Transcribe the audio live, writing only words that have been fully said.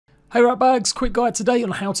Hey ratbags, quick guide today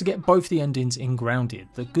on how to get both the endings in Grounded,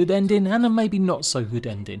 the good ending and a maybe not so good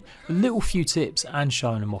ending, a little few tips and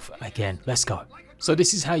showing them off again. Let's go. So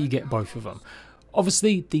this is how you get both of them.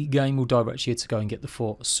 Obviously the game will direct you to go and get the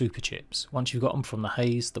 4 super chips. Once you've got them from the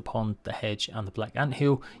haze, the pond, the hedge and the black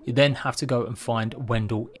anthill, you then have to go and find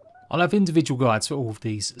Wendell. I'll have individual guides for all of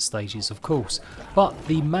these stages of course, but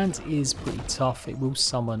the Mant is pretty tough. It will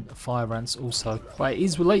summon fire ants also, but it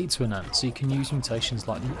is related to an ant, so you can use mutations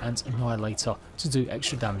like the Ant Annihilator to do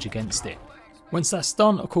extra damage against it. Once that's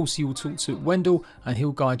done, of course you will talk to Wendell and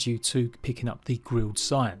he'll guide you to picking up the grilled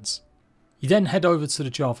science. You then head over to the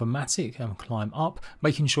Java-matic and climb up,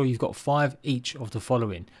 making sure you've got 5 each of the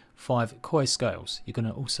following. 5 koi scales. You're going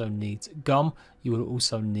to also need gum, you will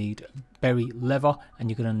also need berry leather, and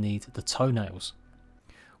you're going to need the toenails.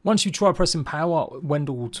 Once you try pressing power,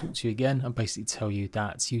 Wendell will talk to you again and basically tell you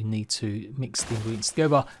that you need to mix the ingredients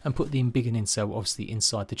together and put the embiggening cell obviously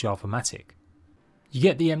inside the Java-matic. You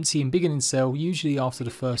get the empty embiggening cell usually after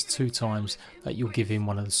the first 2 times that you'll give him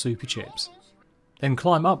one of the super chips. Then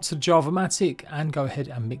climb up to the Java-matic and go ahead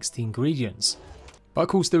and mix the ingredients. But of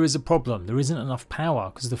course there is a problem, there isn't enough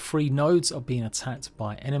power because the 3 nodes are being attacked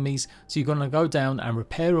by enemies, so you're going to go down and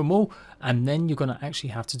repair them all, and then you're going to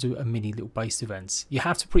actually have to do a mini little base event. You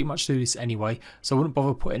have to pretty much do this anyway, so I wouldn't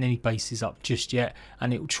bother putting any bases up just yet,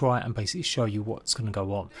 and it will try and basically show you what's going to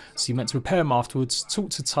go on. So you're meant to repair them afterwards,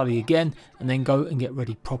 talk to Tully again, and then go and get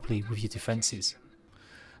ready properly with your defences.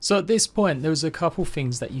 So at this point there's a couple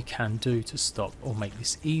things that you can do to stop or make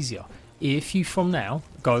this easier. If you from now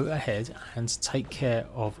go ahead and take care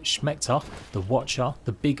of Schmector, the Watcher,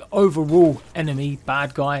 the big overall enemy,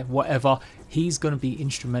 bad guy, whatever, he's going to be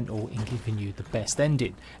instrumental in giving you the best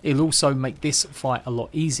ending. It'll also make this fight a lot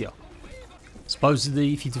easier.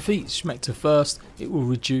 Supposedly if you defeat Schmector first, it will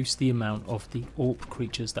reduce the amount of the ARP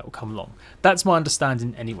creatures that will come along. That's my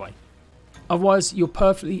understanding anyway. Otherwise, you're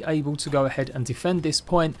perfectly able to go ahead and defend this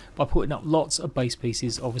point by putting up lots of base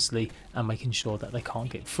pieces, obviously, and making sure that they can't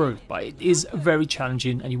get through. But it is very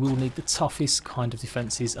challenging and you will need the toughest kind of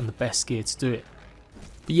defences and the best gear to do it.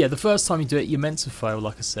 But yeah, the first time you do it, you're meant to fail,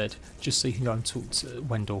 like I said, just so you can go and talk to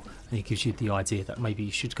Wendell and he gives you the idea that maybe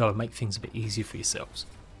you should go and make things a bit easier for yourselves.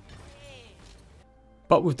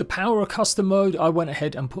 But with the power of custom mode, I went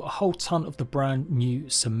ahead and put a whole ton of the brand new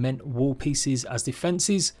cement wall pieces as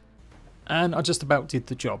defences. And I just about did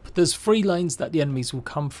the job. There's 3 lanes that the enemies will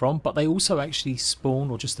come from, but they also actually spawn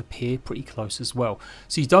or just appear pretty close as well.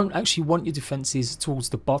 So you don't actually want your defences towards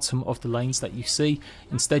the bottom of the lanes that you see.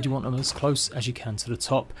 Instead you want them as close as you can to the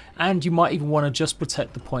top. And you might even want to just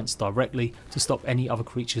protect the points directly to stop any other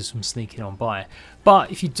creatures from sneaking on by.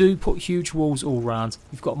 But if you do put huge walls all around,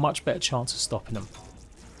 you've got a much better chance of stopping them.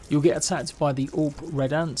 You'll get attacked by the ARP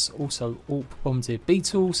red ants, also ARP bombardier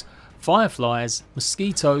beetles, fireflies,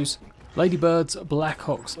 mosquitoes, ladybirds,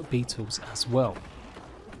 blackhawks, beetles as well.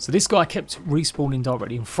 So this guy kept respawning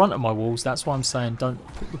directly in front of my walls. That's why I'm saying don't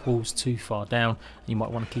put the walls too far down. You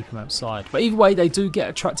might want to keep them outside. But either way, they do get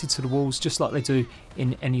attracted to the walls just like they do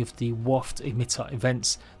in any of the waft emitter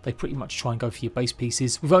events. They pretty much try and go for your base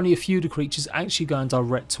pieces, with only a few of the creatures actually going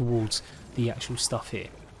direct towards the actual stuff here.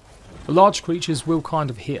 The large creatures will kind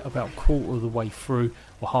of hit about a quarter of the way through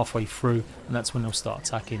or halfway through, and that's when they'll start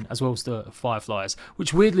attacking, as well as the fireflies,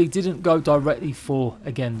 which weirdly didn't go directly for,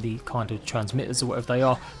 again, the kind of transmitters or whatever they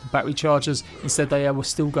are, the battery chargers. Instead they were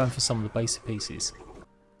still going for some of the basic pieces.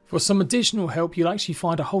 For some additional help, you'll actually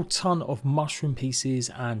find a whole ton of mushroom pieces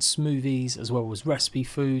and smoothies, as well as recipe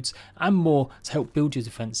foods and more to help build your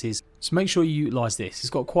defences. So make sure you utilise this. It's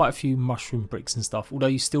got quite a few mushroom bricks and stuff, although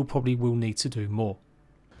you still probably will need to do more.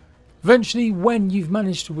 Eventually, when you've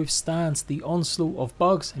managed to withstand the onslaught of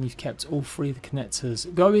bugs and you've kept all 3 of the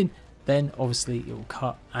connectors going, then obviously it will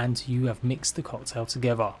cut and you have mixed the cocktail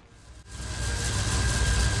together.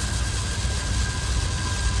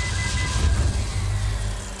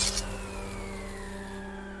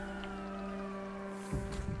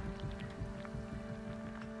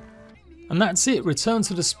 And that's it, return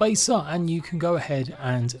to the spacer and you can go ahead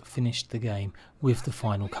and finish the game with the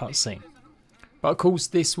final cutscene. But of course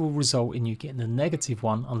this will result in you getting the negative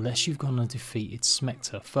one unless you've gone and defeated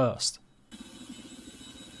Schmector first.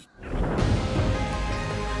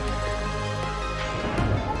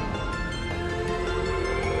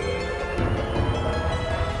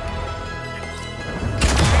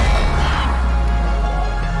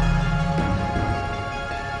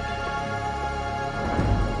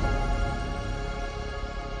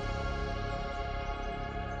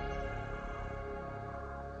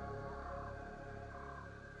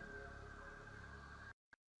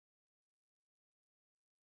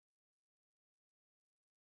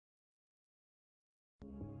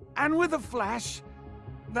 And with a flash,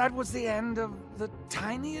 that was the end of the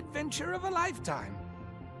tiny adventure of a lifetime.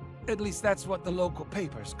 At least that's what the local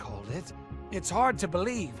papers called it. It's hard to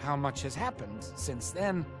believe how much has happened since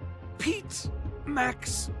then. Pete,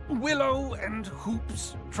 Max, Willow, and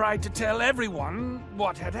Hoops tried to tell everyone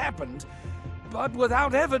what had happened, but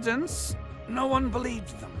without evidence, no one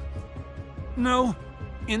believed them. No,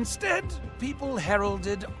 instead, people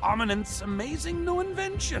heralded Ominent's amazing new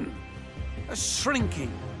invention, a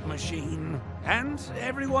shrinking machine, and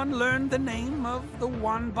everyone learned the name of the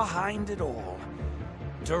one behind it all.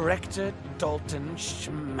 Director Dalton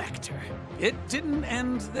Schmechter. It didn't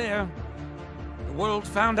end there. The world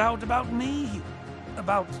found out about me,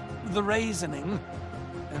 about the raising,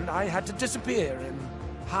 and I had to disappear and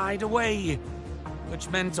hide away, which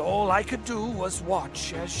meant all I could do was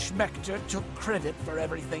watch as Schmechter took credit for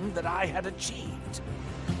everything that I had achieved.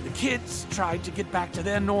 The kids tried to get back to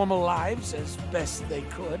their normal lives as best they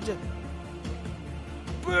could.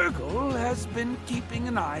 Burgle has been keeping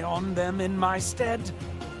an eye on them in my stead,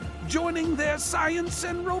 joining their science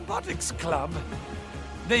and robotics club.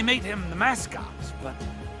 They made him the mascot, but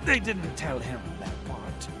they didn't tell him that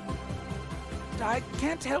part. I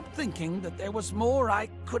can't help thinking that there was more I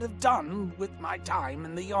could have done with my time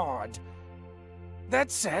in the yard.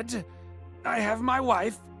 That said, I have my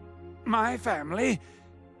wife, my family,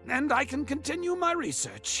 and I can continue my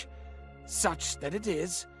research, such that it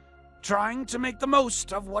is, trying to make the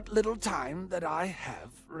most of what little time that I have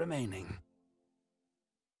remaining.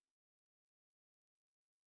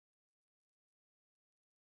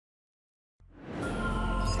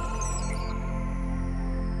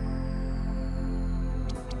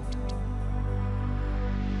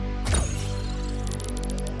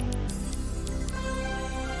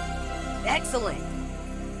 Excellent!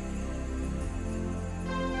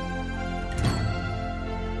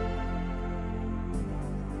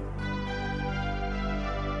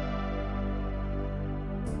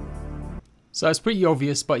 So it's pretty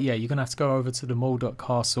obvious, but yeah, you're going to have to go over to the Muldock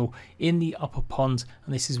Castle in the upper pond,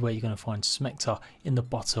 and this is where you're going to find Schmechter in the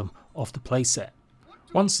bottom of the playset.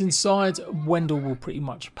 Once inside, Wendell will pretty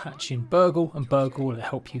much patch in Burgle, and Burgle will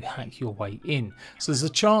help you hack your way in. So there's a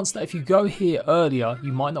chance that if you go here earlier,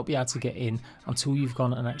 you might not be able to get in until you've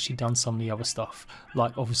gone and actually done some of the other stuff,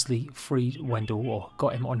 like obviously freed Wendell or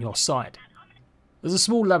got him on your side. There's a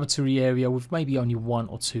small laboratory area with maybe only 1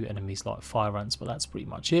 or 2 enemies like fire ants, but that's pretty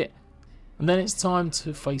much it. And then it's time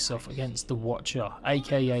to face off against the Watcher,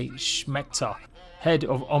 aka Schmechter, head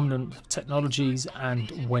of Omnant Technologies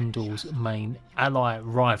and Wendell's main ally,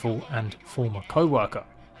 rival and former co-worker.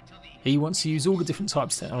 He wants to use all the different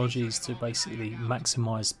types of technologies to basically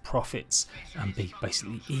maximise profits and be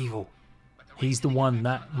basically evil. He's the one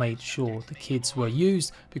that made sure the kids were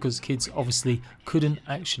used, because kids obviously couldn't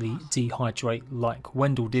actually dehydrate like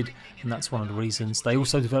Wendell did, and that's one of the reasons. They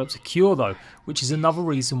also developed a cure though, which is another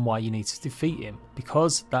reason why you need to defeat him,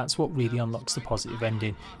 because that's what really unlocks the positive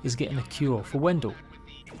ending, is getting a cure for Wendell.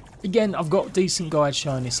 Again, I've got decent guides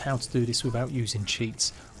showing us how to do this without using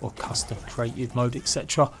cheats or custom creative mode,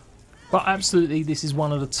 etc. But absolutely, this is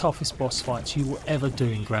one of the toughest boss fights you will ever do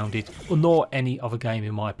in Grounded, or nor any other game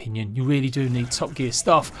in my opinion. You really do need Top Gear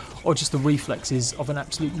stuff, or just the reflexes of an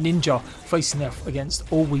absolute ninja facing off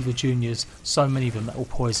against all Weaver Juniors, so many of them that will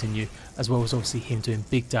poison you, as well as obviously him doing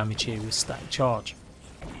big damage here with static charge.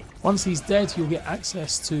 Once he's dead, you'll get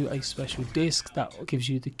access to a special disc that gives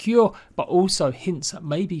you the cure, but also hints at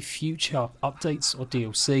maybe future updates or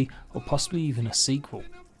DLC, or possibly even a sequel.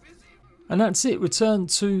 And that's it, return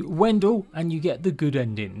to Wendell and you get the good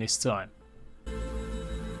ending this time.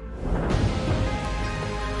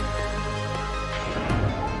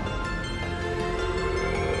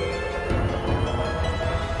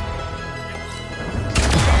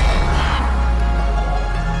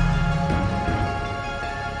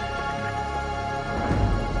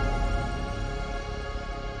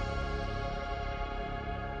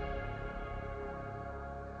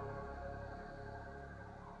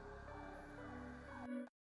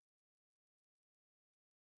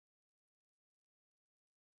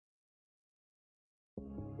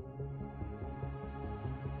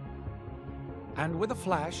 And with a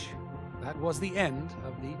flash, that was the end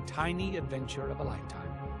of the tiny adventure of a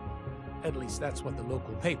lifetime. At least that's what the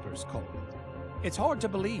local papers called it. It's hard to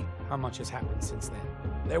believe how much has happened since then.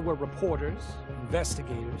 There were reporters,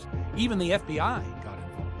 investigators, even the FBI got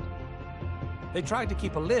involved. They tried to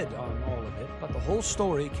keep a lid on all of it, but the whole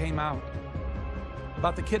story came out.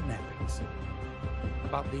 About the kidnappings,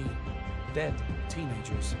 about the dead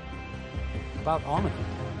teenagers, about Omni.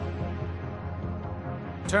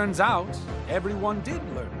 Turns out, everyone did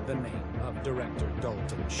learn the name of Director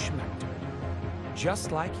Dalton Schmechter.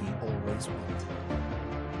 just like he always would.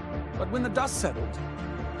 But when the dust settled,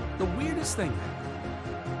 the weirdest thing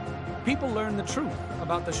happened. People learned the truth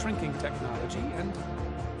about the shrinking technology and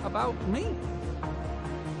about me.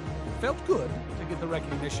 It felt good to get the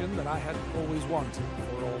recognition that I had always wanted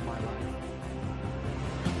for all my life.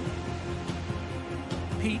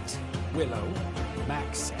 Pete, Willow,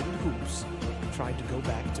 Max, and Hoops tried to go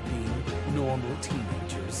back to being normal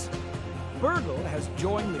teenagers. Burgle has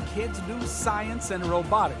joined the kids' new science and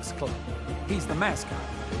robotics club. He's the mascot,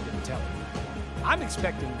 they didn't tell him. I'm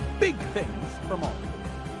expecting big things from all of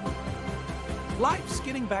them. Life's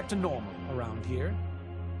getting back to normal around here.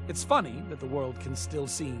 It's funny that the world can still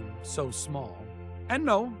seem so small. And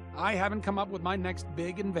no, I haven't come up with my next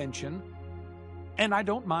big invention, and I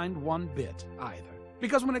don't mind one bit either.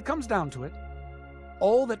 Because when it comes down to it,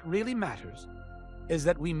 all that really matters is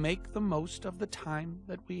that we make the most of the time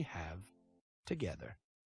that we have together.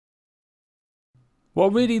 What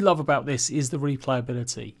I really love about this is the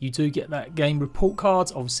replayability. You do get that game report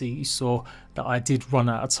cards. Obviously you saw that I did run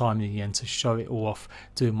out of time in the end to show it all off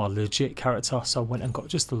doing my legit character, so I went and got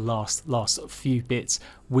just the last few bits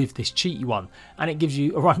with this cheaty one, and it gives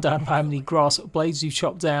you a rundown of how many grass blades you've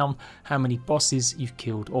chopped down, how many bosses you've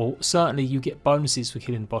killed, or certainly you get bonuses for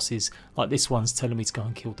killing bosses, like this one's telling me to go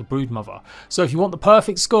and kill the broodmother. So if you want the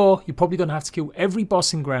perfect score, you're probably going to have to kill every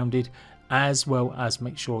boss in Grounded, as well as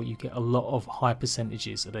make sure you get a lot of high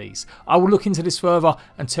percentages of these. I will look into this further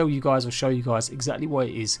and tell you guys or show you guys exactly what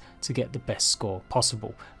it is to get the best score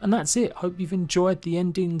possible. And that's it. Hope you've enjoyed the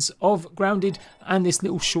endings of Grounded and this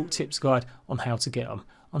little short tips guide on how to get them.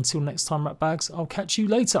 Until next time, Ratbags, I'll catch you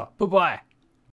later. Bye bye.